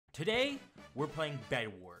Today, we're playing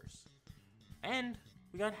Bed Wars, and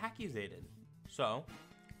we got accusated. So,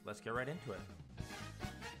 let's get right into it.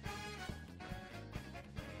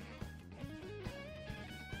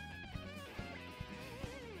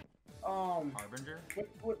 Harbinger? With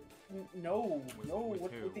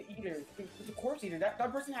the eater, with the corpse eater. That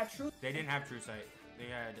person had true. They didn't have true sight. They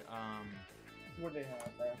had What do they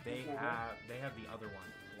have, bro? they have the other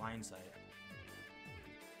one, blind sight.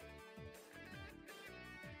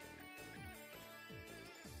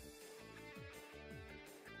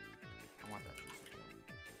 I want that true sight.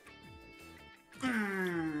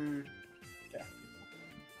 Yeah.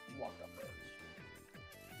 Walk up there.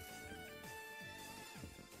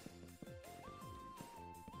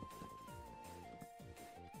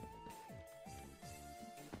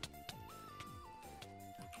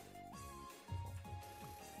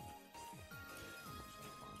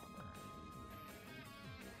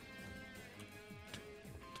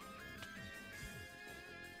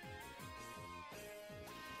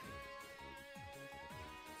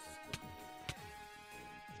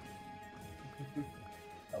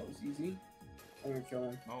 That was easy. I'm gonna kill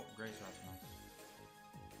him. Oh, Gray's rush, nice.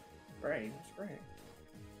 Gray? What's Gray?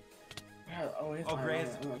 Yeah, it's Gray is...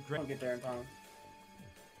 I'm gonna get there in time.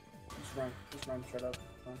 Just run straight up.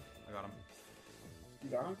 Run. I got him. You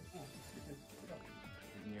got him? Oh, you did.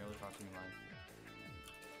 It nearly cost me life.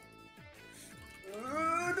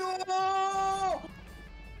 No!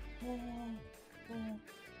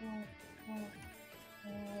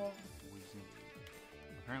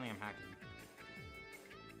 Apparently I'm hacking.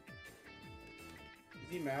 Is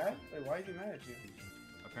he mad? Wait, why is he mad at you?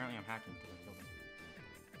 Apparently I'm hacking because I killed him.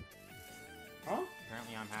 Huh?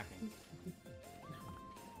 Apparently I'm hacking.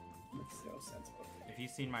 Makes no sense. If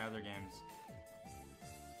he's seen my other games.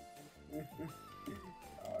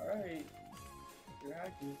 Alright. You're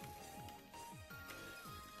hacking.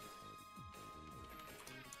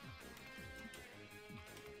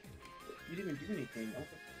 You didn't even do anything. I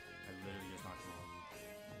literally just knocked him off.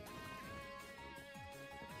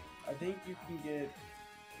 I think you can get...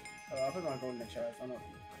 I put my gold in the chest. I don't know if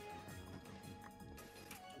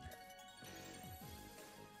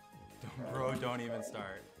you... Bro, don't even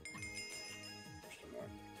start.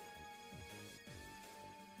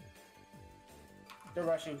 They're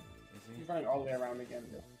rushing. Is he? He's running all the way around again.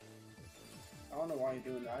 I don't know why he's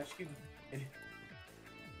doing that. I just keep...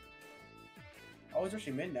 Oh, he's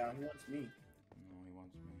rushing mid now. He wants me. No, he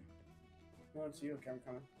wants me. He wants you. Okay, I'm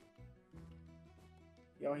coming.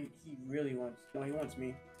 Yo, he really wants... No, he wants me.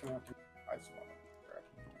 He's coming up to... I just want him. Correct.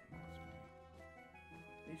 No, he wants me.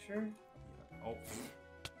 Are you sure? Yeah. Oh.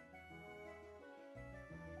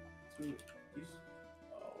 He's...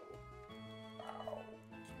 Oh. Wow.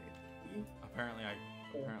 Apparently I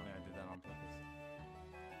did that on purpose.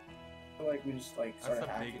 I feel like we just like started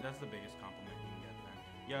hacking. That's the biggest compliment you can get then.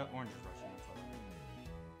 Yeah, Orange is rushing.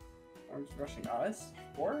 Orange is rushing us?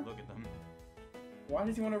 Or? Look at them. Why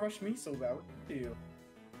does he want to rush me so bad? What do you do?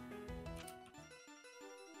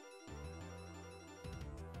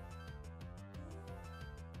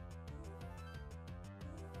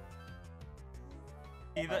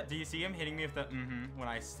 Do you see him hitting me with the when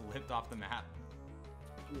I slipped off the map?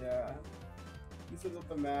 Yeah. He says up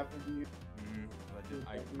the map and you...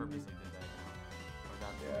 I purposely did that.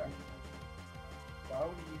 Yeah. Why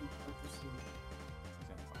would you purposely... He's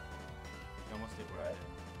gonna fire. He almost did what I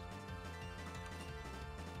did.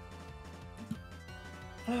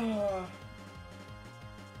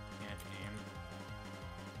 Can't aim.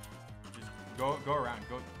 Just go around.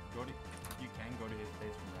 Go to, if you can, go to his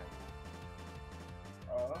face from right.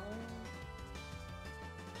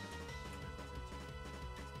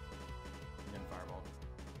 He didn't fireball.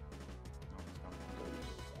 No, he's coming.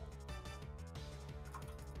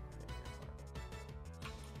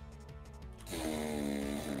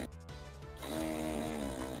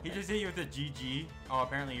 He just hit you with a GG. Oh,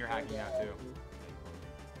 apparently you're hacking out too.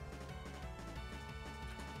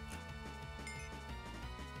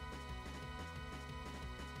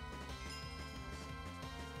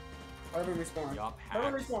 Harbin respawn. Yup,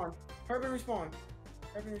 Harbin respawn. Harbin respawn.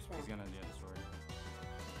 Harbin respawn. He's gonna do the story.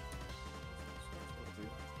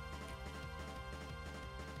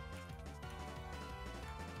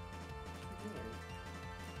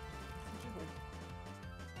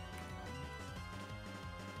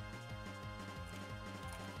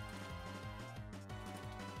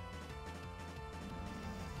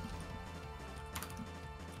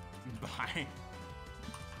 Bye.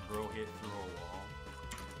 Bro hit through a wall.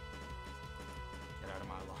 Get out of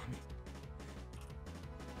my lobby.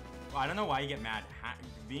 Well, I don't know why you get mad.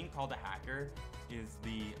 Being called a hacker is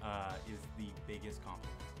the biggest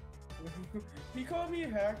compliment. He called me a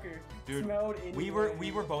hacker. Dude, we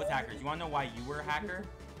were both hackers. You wanna know why you were a hacker?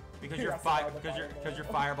 Because your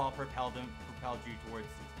fireball propelled you towards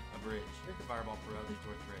a bridge. Your fireball propelled you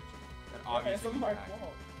towards a bridge. That obviously that's my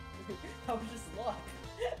fault. I was just luck.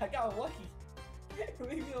 I got lucky.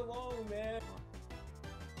 Leave me alone, man.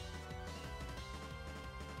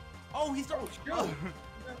 Oh, he's throwing. Oh,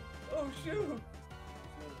 oh shoot.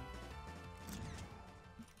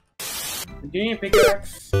 Getting a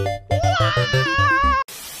pickaxe.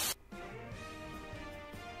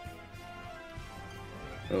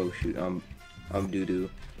 Oh shoot, I'm doo-doo.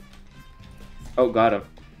 Oh, got him.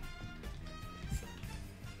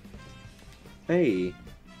 Hey.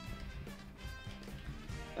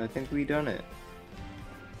 I think we done it.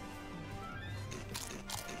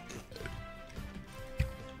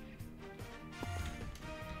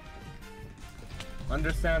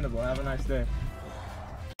 Understandable. Have a nice day.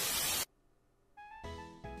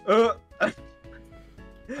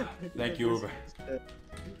 Thank you, Uber.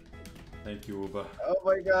 Thank you, Uber. Oh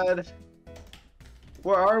my god.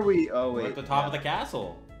 Where are we? Oh wait. We're at the top of the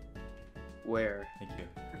castle. Where? Thank you.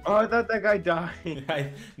 Oh, I thought that guy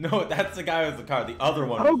died. No, that's the guy with the car. The other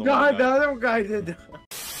one. Oh god, the other guy did die.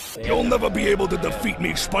 You'll never be able to defeat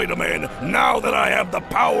me, Spider-Man, now that I have the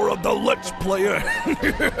power of the Let's Player.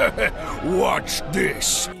 Watch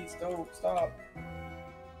this. Please don't stop.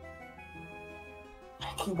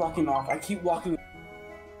 I keep walking off. I keep walking.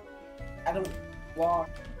 I don't walk.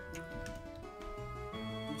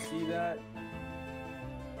 You see that?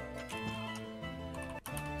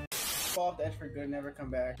 Fall off the edge for good, never come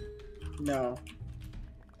back. No.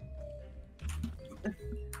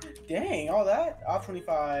 Dang, all that? Off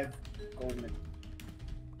 25. Golden.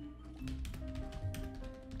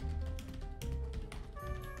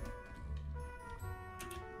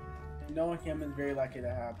 Knowing him is very likely to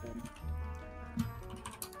happen.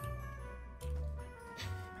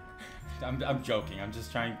 I'm joking. I'm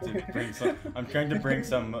just trying to bring some. I'm trying to bring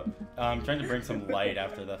some light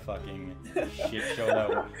after the fucking shit show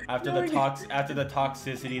that after the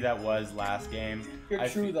toxicity that was last game. You're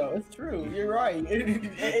true though. It's true. You're right. It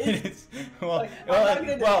is. Well,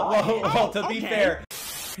 to be fair.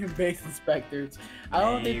 Base inspectors. I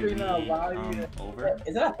don't think they're gonna allow you to. Over.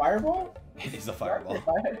 Is that a fireball? It is a fireball.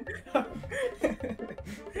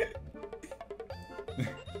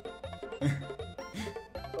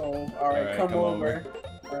 Oh, alright, come over.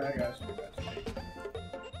 Alright, I got you.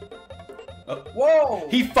 Oh. Whoa!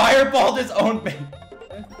 He fireballed his own base.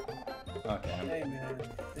 Okay. Hey man,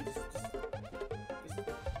 just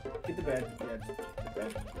get the bed. Yeah, just get the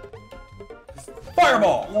bed.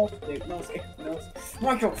 Fireball! No escape, no escape, no escape.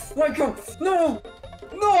 Michael! Michael! No!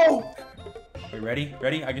 No! Wait, ready?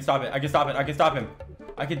 Ready? I can stop it. I can stop it. I can stop him.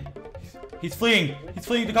 I can. He's fleeing. He's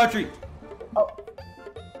fleeing the country. Oh.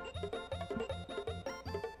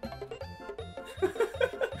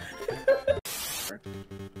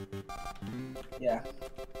 Yeah.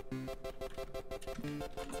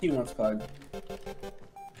 He wants Pug.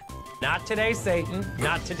 Not today, Satan.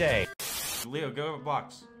 Not today. Leo, go over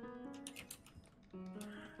box.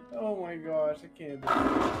 Oh my gosh, I can't.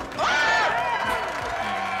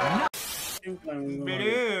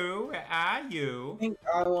 Blue, where are you? I think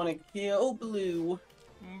I want to kill Blue.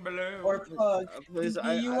 Blue. Or Pug. Please,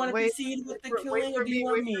 Do you want to proceed with the killing or do you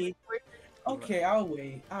want me? Okay, I'll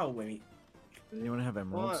wait. I'll wait. Does anyone have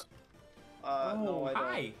emeralds? No, I don't.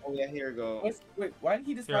 Hi. Oh yeah, here we go. Wait, why did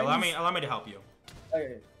he just? Here, allow me to help you.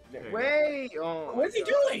 Okay, Wait! Oh, what's he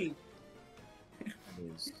doing?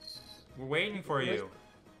 We're waiting for you.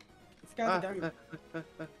 This guy's a dummy.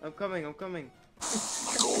 I'm coming. I'm coming.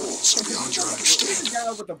 My goals are beyond your understanding. This guy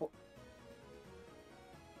with the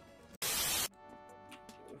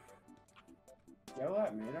yell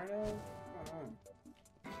at me right now?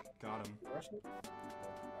 Got him. Rush it?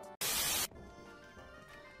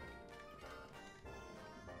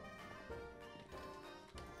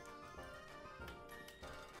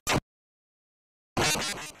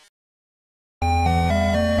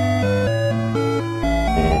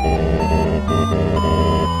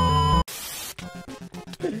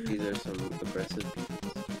 These are some aggressive people.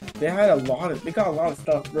 They got a lot of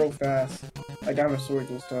stuff real fast. Like diamond swords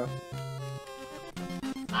and stuff.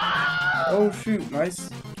 Oh shoot, nice.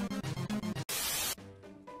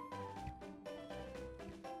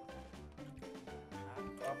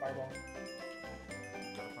 Fireball.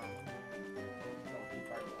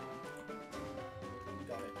 He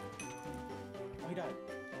got it. Oh, he died.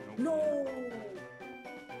 No!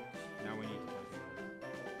 Now we need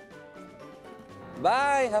to.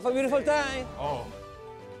 Bye. Have a beautiful time. Oh.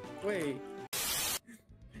 Wait.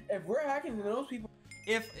 If we're hacking, then those people.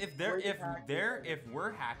 If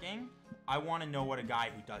we're hacking, I want to know what a guy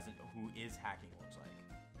who is hacking looks like.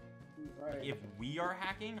 Right. If we are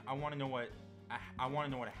hacking, I want to know what a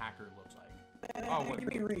hacker looks like. Oh, what? Give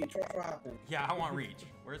me reach. What happened? Yeah, I want reach.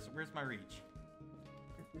 Where's my reach?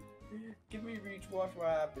 Give me reach. Watch what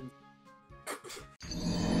happens.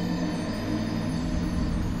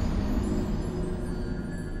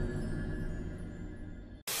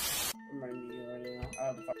 I'm running me right now. I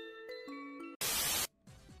have the fuck.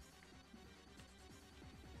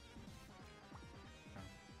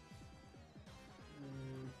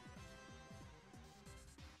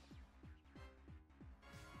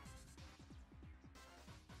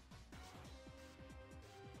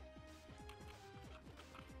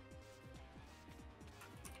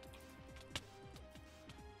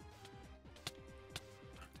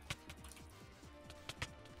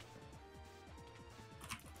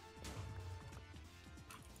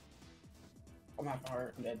 I'm half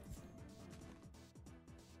heart. I'm dead.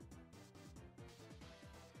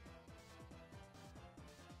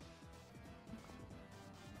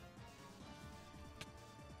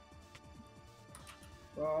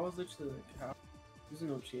 Bro, I was literally like, how? There's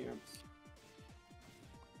no chance.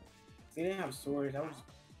 They didn't have swords. I was.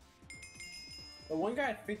 But one guy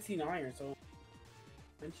had 15 iron, so.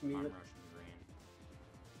 I'm rushing green.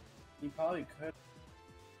 He probably could.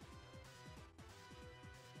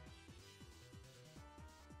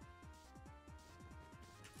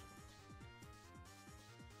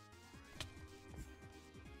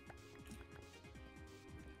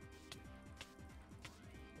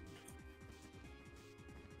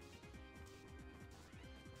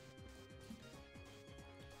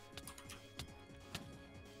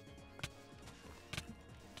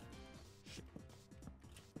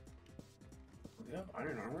 Do you have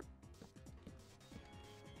iron armor?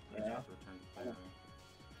 Yeah. I know.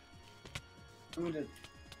 Who did?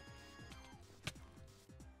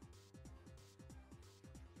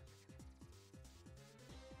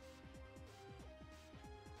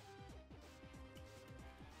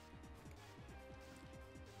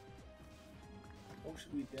 Oh,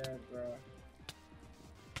 should be dead, bro.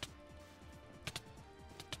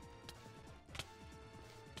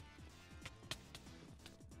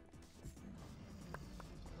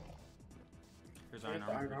 Here's iron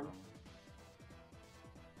armor.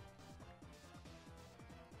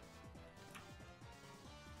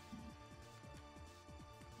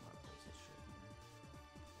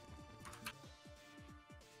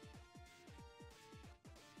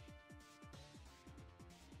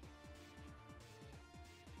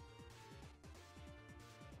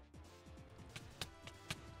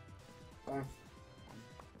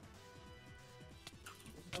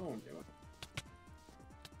 What's the other one doing?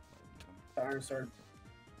 The iron sword.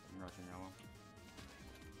 I'm rushing yellow.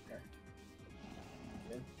 Okay.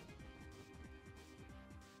 Good.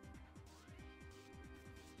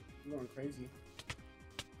 You're going crazy.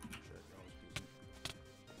 Shit, yellow's decent.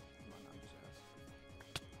 Come on, I'm just ass.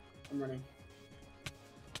 I'm running.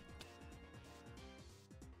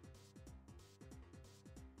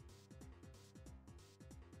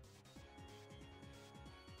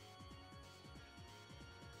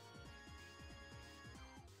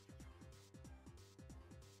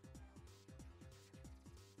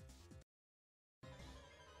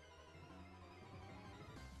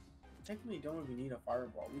 Technically, don't even need a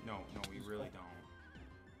fireball. No, we really don't.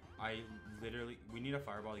 We need a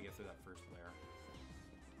fireball to get through that first layer.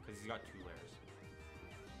 Because he's got 2 layers.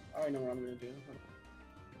 I already know what I'm gonna do.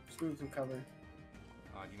 Just move some cover.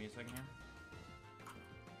 Give me a second here.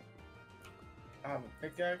 I have a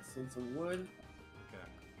pickaxe and some wood. Okay.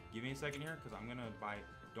 Give me a second here, because I'm gonna buy.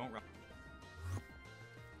 Don't run.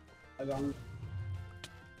 I got.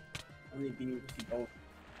 I need being able to see both.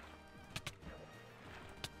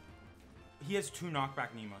 He has 2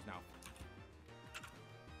 knockback Nemos now.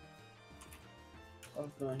 Oh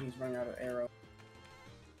no, he's running out of arrow.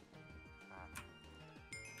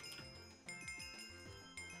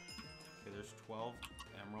 Okay, there's 12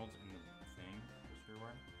 emeralds in the thing, just for your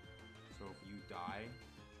way. So if you die,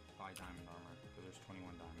 buy diamond armor, because there's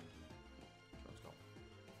 21 diamonds. So let's go.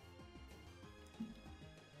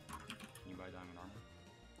 Can you buy diamond armor?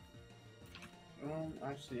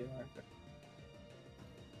 Actually, I like that.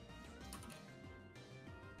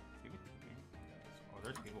 Oh,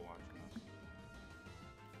 there's people watching us.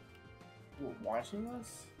 People watching us?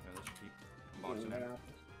 Yeah, there's people. Watching us.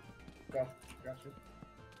 Got you.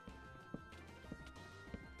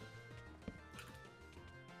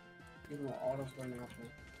 Give them auto scoring apple.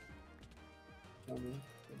 Tell me.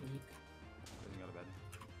 Doesn't go to bed.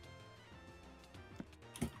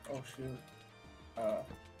 Oh shoot.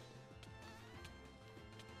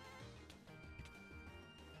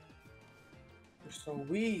 You're so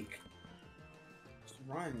weak. Just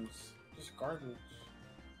runs. Just garbage.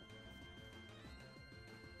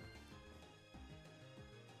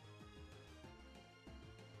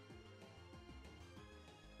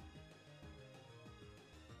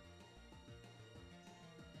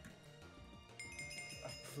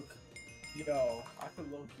 Yo, I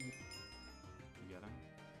could low key. You get him?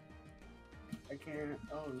 I can't.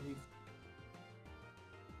 Oh, he's.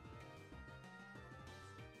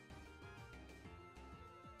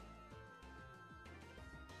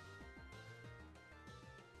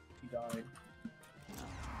 He died.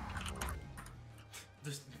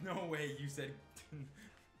 There's no way you said